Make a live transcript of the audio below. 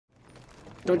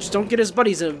Don't get his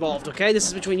buddies involved, okay? This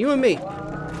is between you and me.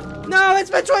 No,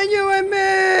 it's between you and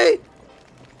me!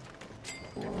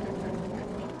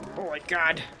 Oh my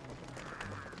god.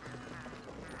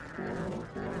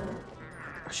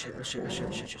 Oh shit, oh shit, oh shit,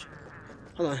 oh shit, oh shit.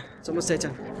 Hold on, it's almost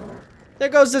daytime. There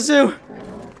goes the zoo!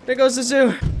 There goes the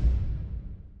zoo!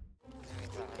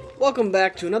 Welcome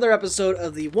back to another episode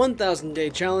of the 1000 Day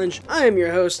Challenge. I am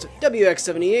your host,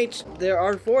 WX78. There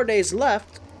are 4 days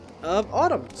left of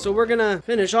autumn. So we're gonna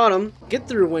finish autumn, get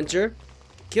through winter,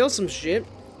 kill some shit,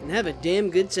 and have a damn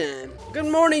good time. Good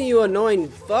morning, you annoying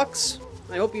fucks.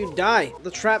 I hope you die.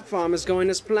 The trap farm is going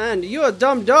as planned. You a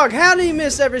dumb dog. How did he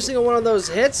miss every single one of those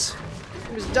hits?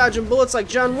 He was dodging bullets like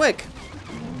John Wick.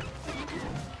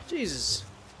 Jesus.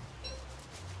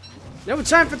 No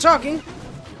time for talking.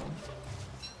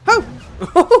 Oh!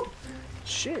 Oh!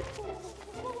 Shit.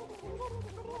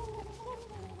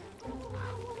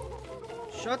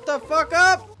 Shut the fuck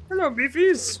up! Hello,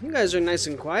 beefies. You guys are nice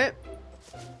and quiet.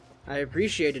 I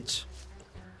appreciate it.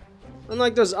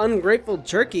 Unlike those ungrateful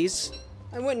turkeys,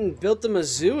 I went and built them a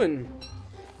zoo and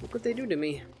look what they do to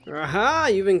me. Aha!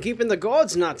 You've been keeping the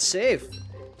gods not safe,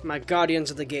 my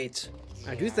guardians of the gate.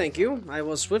 I do thank you. I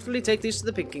will swiftly take these to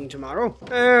the picking tomorrow.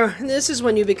 This is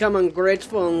when you become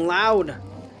ungrateful and loud.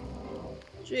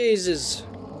 Jesus.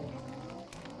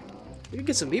 We can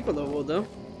get some Beefalo wool though.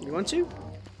 You want to?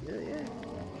 Yeah.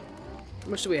 How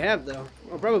much do we have though?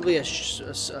 Oh, probably a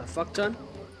fuck ton.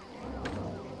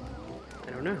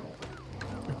 I don't know.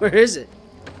 Where is it?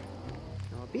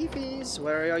 Oh, beefies.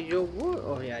 Where are your wool?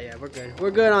 Oh yeah, we're good.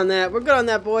 We're good on that. We're good on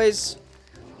that, boys.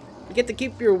 You get to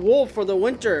keep your wool for the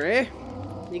winter, eh?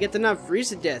 You get to not freeze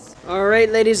to death. All right,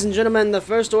 ladies and gentlemen. The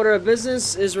first order of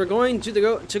business is we're going to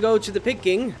go to the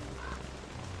picking.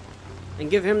 And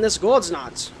give him this gold's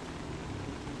knot.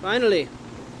 Finally.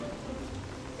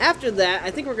 After that,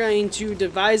 I think we're going to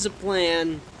devise a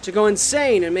plan to go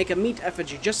insane and make a meat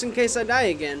effigy, just in case I die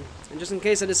again. And just in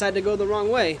case I decide to go the wrong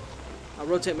way, I'll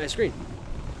rotate my screen.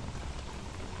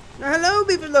 Now, hello,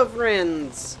 Beefalo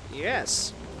friends!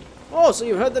 Yes. Oh, so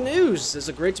you heard the news. There's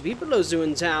a great Beefalo zoo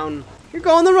in town. You're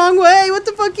going the wrong way! What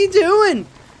the fuck are you doing?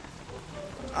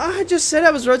 I just said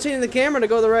I was rotating the camera to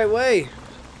go the right way.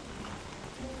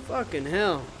 Fucking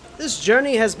hell. This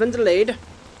journey has been delayed.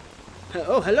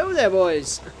 Oh, hello there,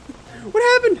 boys. What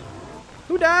happened?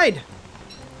 Who died?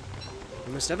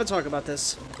 We must have a talk about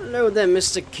this. Hello there,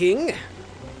 Mr. King.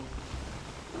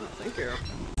 Oh, thank you.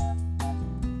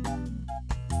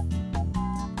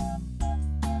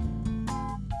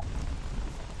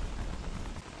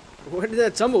 Where did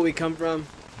that tumbleweed come from?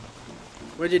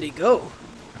 Where did he go?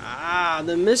 Ah,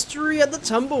 the mystery of the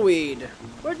tumbleweed.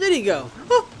 Where did he go?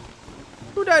 Oh!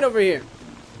 Who died over here?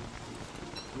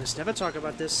 Must never talk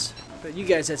about this. But you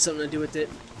guys had something to do with it.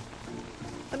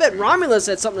 I bet Romulus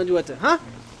had something to do with it, huh?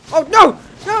 Oh no!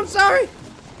 No, I'm sorry!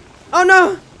 Oh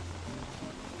no!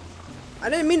 I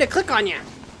didn't mean to click on you.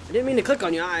 I didn't mean to click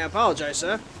on you. I apologize,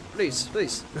 sir. Please,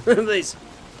 please, please.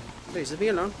 Please, leave me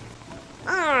alone.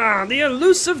 Ah, the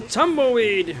elusive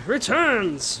tumbleweed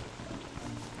returns!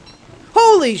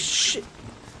 Holy shit!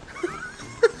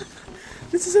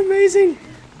 This is amazing!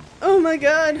 Oh my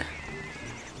god!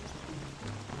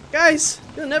 Guys,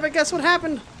 you'll never guess what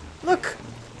happened! Look!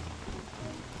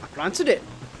 I planted it!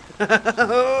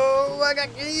 Oh, I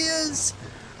got gears!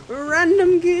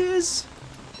 Random gears!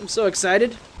 I'm so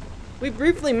excited. We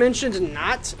briefly mentioned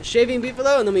not shaving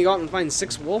Beefalo and then we go out and find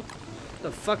 6 wool. What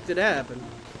the fuck did that happen?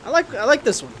 I like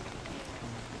this one.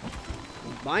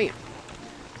 Buy it.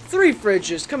 3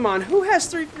 fridges, come on, who has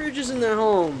 3 fridges in their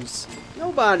homes?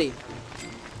 Nobody.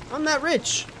 I'm that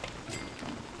rich.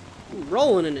 I'm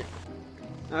rolling in it.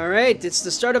 Alright, it's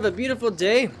the start of a beautiful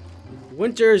day.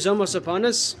 Winter is almost upon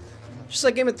us. Just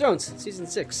like Game of Thrones, Season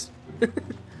 6.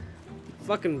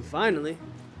 Fucking finally.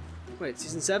 Wait,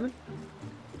 Season 7?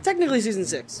 Technically Season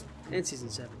 6. And Season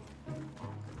 7.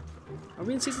 Are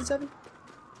we in Season 7?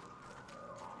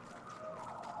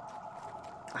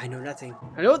 I know nothing.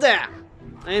 Hello there!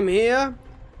 I am here.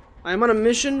 I am on a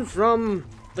mission from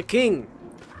the king.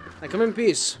 I come in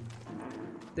peace.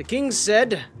 The king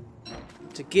said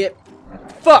to get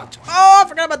fucked. Oh, I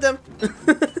forgot about them.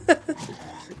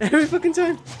 Every fucking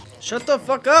time. Shut the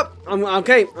fuck up.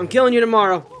 Okay, I'm killing you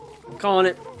tomorrow. I'm calling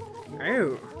it.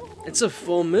 Oh, it's a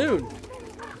full moon.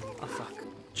 Oh, fuck.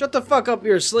 Shut the fuck up,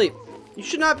 you're asleep. You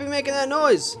should not be making that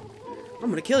noise. I'm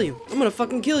gonna kill you. I'm gonna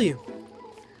fucking kill you.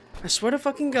 I swear to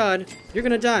fucking God, you're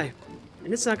gonna die.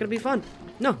 And it's not gonna be fun.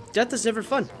 No, death is never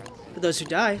fun. For those who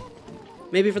die.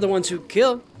 Maybe for the ones who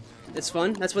kill. It's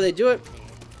fun. That's why they do it.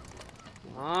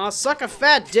 Aw, suck a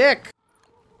fat dick.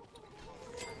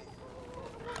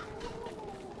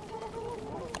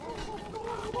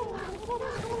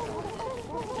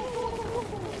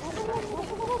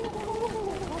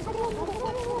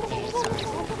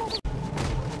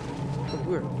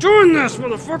 doing this,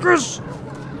 motherfuckers!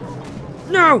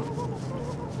 No!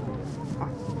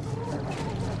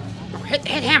 Oh, hit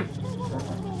him!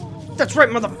 That's right,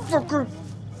 motherfucker!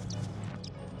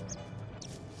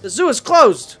 The zoo is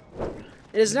closed!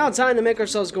 It is now time to make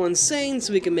ourselves go insane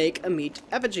so we can make a meat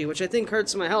effigy, which I think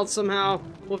hurts my health somehow.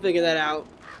 We'll figure that out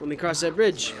when we cross that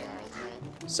bridge.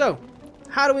 So,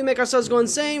 how do we make ourselves go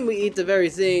insane? We eat the very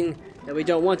thing that we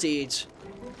don't want to eat.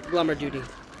 Glummer duty.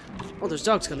 Oh, there's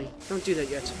dogs coming. Don't do that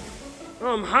yet.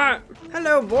 Oh, I'm hot.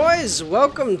 Hello, boys.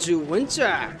 Welcome to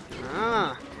winter.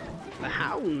 Ah, the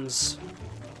hounds.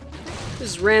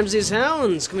 This is Ramsey's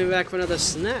hounds coming back for another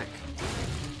snack.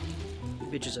 The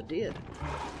bitches are dead.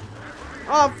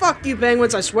 Oh, fuck you,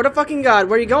 penguins. I swear to fucking God.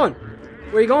 Where are you going?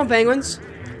 Where are you going, penguins?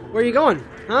 Where are you going?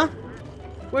 Huh?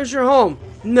 Where's your home?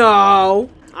 No.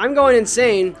 I'm going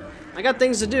insane. I got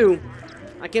things to do.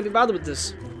 I can't be bothered with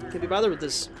this. Can't be bothered with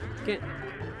this. Can't.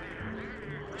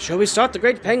 Shall we start the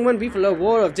Great Penguin Beefalo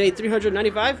War of day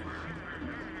 395?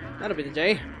 That'll be the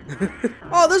day.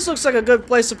 Oh, this looks like a good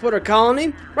place to put our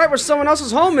colony. Right where someone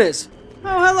else's home is.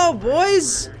 Oh, hello,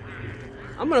 boys.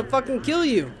 I'm gonna fucking kill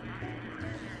you.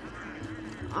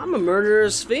 I'm a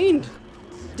murderous fiend.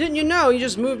 Didn't you know you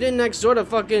just moved in next door to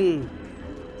fucking...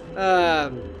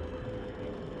 a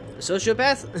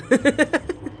sociopath?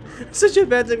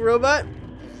 Sociopathic robot?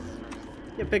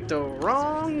 You picked the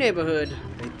wrong neighborhood.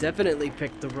 They definitely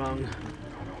picked the wrong.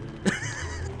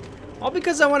 All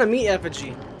because I want a meat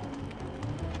effigy.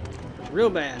 Real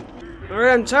bad.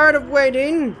 Alright, I'm tired of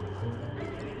waiting.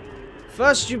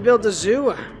 First you build a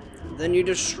zoo, then you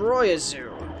destroy a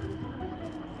zoo.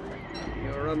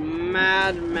 You're a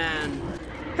madman.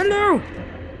 Hello!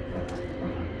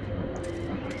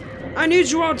 I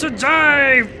need you all to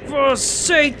die for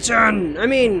Satan! I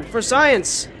mean, for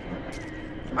science.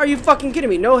 Are you fucking kidding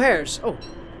me? No hairs. Oh,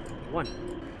 one.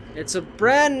 It's a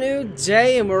brand new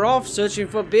day and we're off searching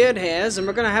for beard hairs and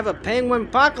we're gonna have a penguin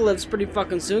apocalypse pretty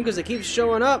fucking soon because they keep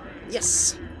showing up.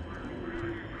 Yes!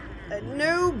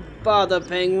 No bother,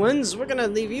 penguins. We're gonna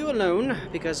leave you alone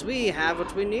because we have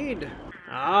what we need.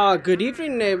 Ah, good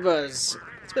evening, neighbors.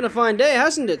 It's been a fine day,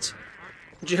 hasn't it?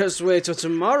 Just wait till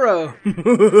tomorrow.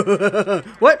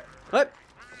 What? What?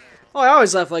 Oh, I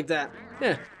always laugh like that.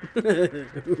 Yeah.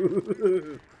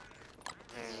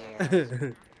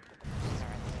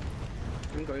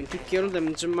 I'm going to kill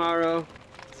them tomorrow.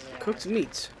 Cooked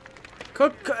meat.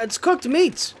 It's cooked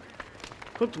meat.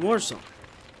 Cooked morsel.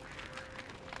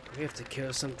 We have to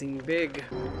kill something big.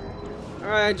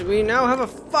 Alright, we now have a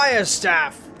fire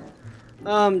staff.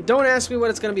 Don't ask me what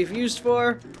it's gonna be used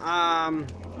for.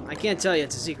 I can't tell you,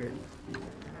 it's a secret.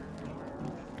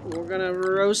 We're gonna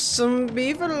roast some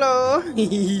beefalo.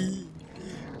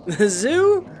 The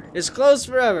zoo is closed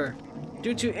forever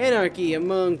due to anarchy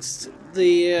amongst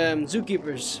the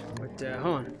zookeepers. But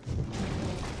hold on.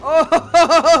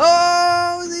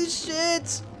 Oh, holy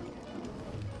shit!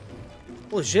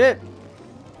 Holy shit!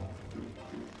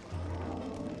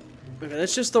 Okay,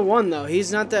 that's just the one though.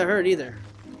 He's not that hurt either.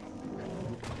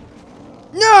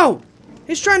 No!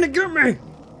 He's trying to get me!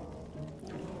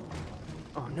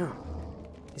 Oh no.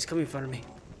 He's coming in front of me.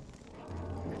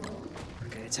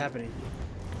 Okay, it's happening.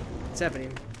 It's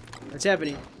happening. It's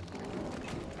happening.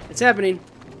 It's happening.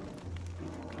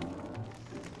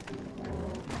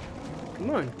 Come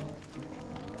on.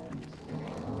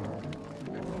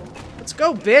 Let's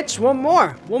go, bitch. One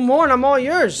more. One more and I'm all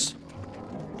yours.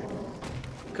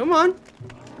 Come on.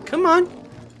 Come on.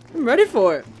 I'm ready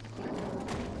for it.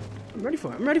 I'm ready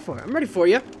for it. I'm ready for it. I'm ready for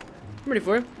you. I'm ready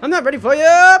for you. I'm not ready for you.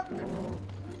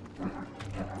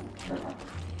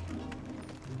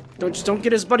 Don't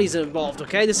get his buddies involved,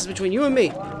 okay? This is between you and me.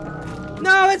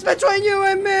 No, it's between you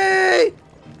and me.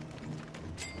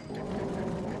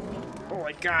 Oh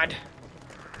my god.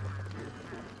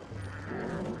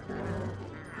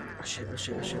 Oh shit, oh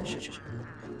shit, oh shit, oh shit, oh shit.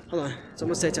 Hold on. It's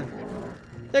almost daytime.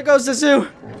 There goes the zoo.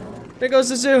 There goes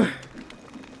the zoo.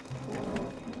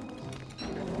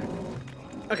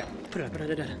 Okay, put it up, put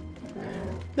it up.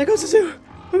 There goes the zoo.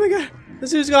 Oh my god. The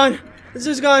zoo's gone. The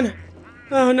zoo's gone.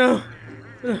 Oh no.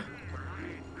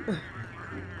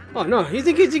 Oh no, you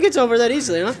think he gets over that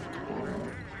easily, huh?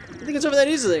 You think it's over that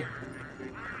easily?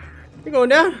 You're going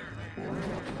down?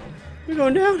 You're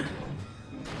going down?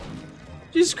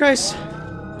 Jesus Christ.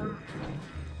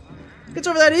 Gets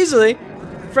over that easily,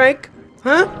 Frank.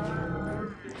 Huh?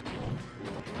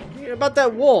 Yeah, about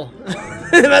that wool.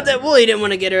 About that wool you didn't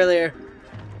want to get earlier.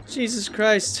 Jesus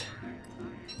Christ.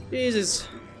 Jesus.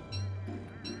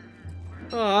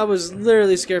 Oh, I was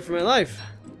literally scared for my life.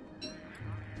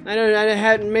 I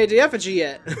hadn't made the effigy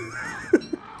yet.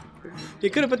 You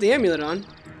could have put the amulet on.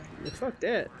 Fuck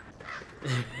that.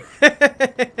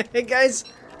 Hey guys,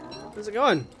 how's it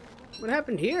going? What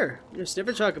happened here? Let's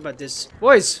never talk about this.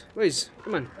 Boys,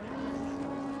 come on.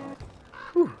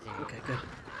 Whew. Okay, good.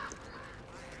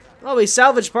 Well, we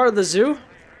salvaged part of the zoo.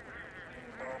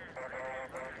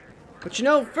 But you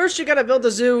know, first you gotta build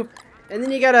the zoo, and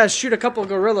then you gotta shoot a couple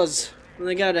gorillas when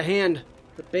they got a hand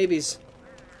with babies.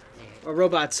 Or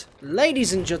robots.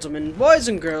 Ladies and gentlemen, boys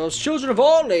and girls, children of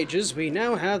all ages, we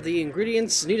now have the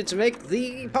ingredients needed to make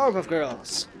the Powerpuff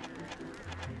Girls.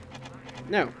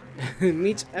 No.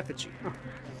 Meat effigy. Oh.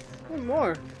 One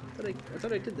more. I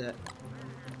thought I did that.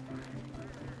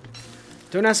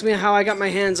 Don't ask me how I got my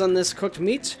hands on this cooked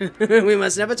meat. We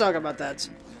must never talk about that.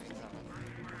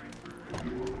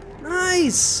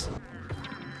 Nice!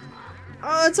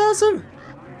 Oh, that's awesome!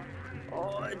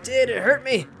 Oh, it did. It hurt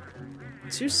me.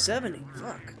 270.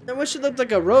 Fuck. I wish it looked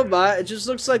like a robot. It just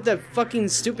looks like that fucking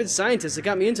stupid scientist that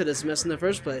got me into this mess in the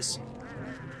first place.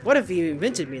 What if he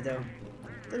invented me, though?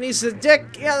 Then he's a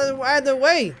dick. Yeah, either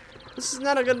way. This is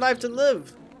not a good life to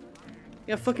live.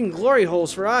 You got fucking glory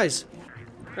holes for eyes.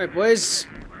 Alright, boys.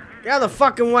 Get out of the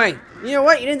fucking way. You know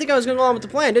what? You didn't think I was gonna go on with the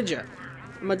plan, did you?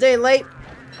 I'm a day late.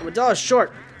 I'm $1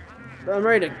 short. But I'm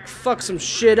ready to fuck some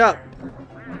shit up.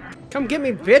 Come get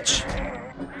me, bitch.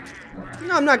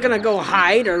 No, I'm not gonna go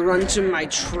hide or run to my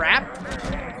trap.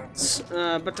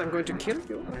 But I'm going to kill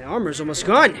you. My armor's almost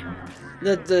gone.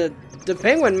 The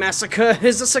penguin massacre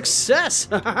is a success.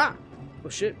 Oh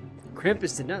shit.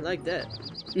 Krampus did not like that.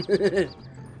 You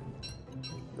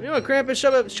know what,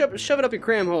 Krampus? Shove it up your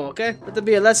cram hole, okay? Let there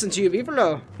be a lesson to you,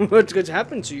 Beefalo. What's going to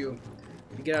happen to you?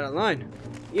 You get out of line.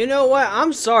 You know what?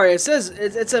 I'm sorry. It says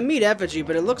it's a meat effigy,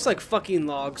 but it looks like fucking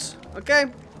logs. Okay?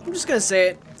 I'm just gonna say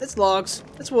it. It's logs.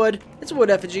 It's wood. It's a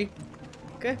wood effigy.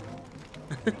 Okay?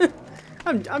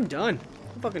 I'm done.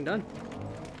 I'm fucking done.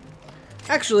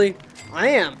 Actually, I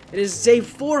am. It is day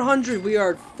 400. We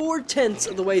are 4/10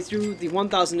 of the way through the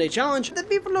 1,000 day challenge. The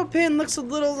Beefalo pin looks a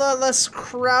little less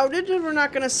crowded. We're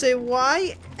not gonna say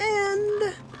why.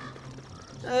 And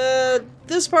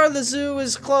this part of the zoo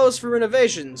is closed for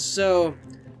renovations. So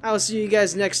I'll see you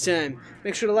guys next time.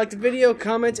 Make sure to like the video,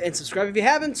 comment, and subscribe if you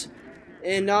haven't.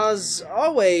 And as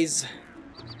always,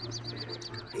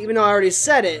 even though I already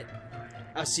said it,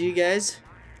 I'll see you guys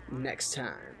next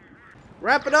time.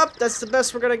 Wrap it up. That's the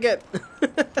best we're gonna get.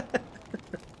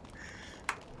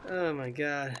 Oh my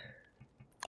god.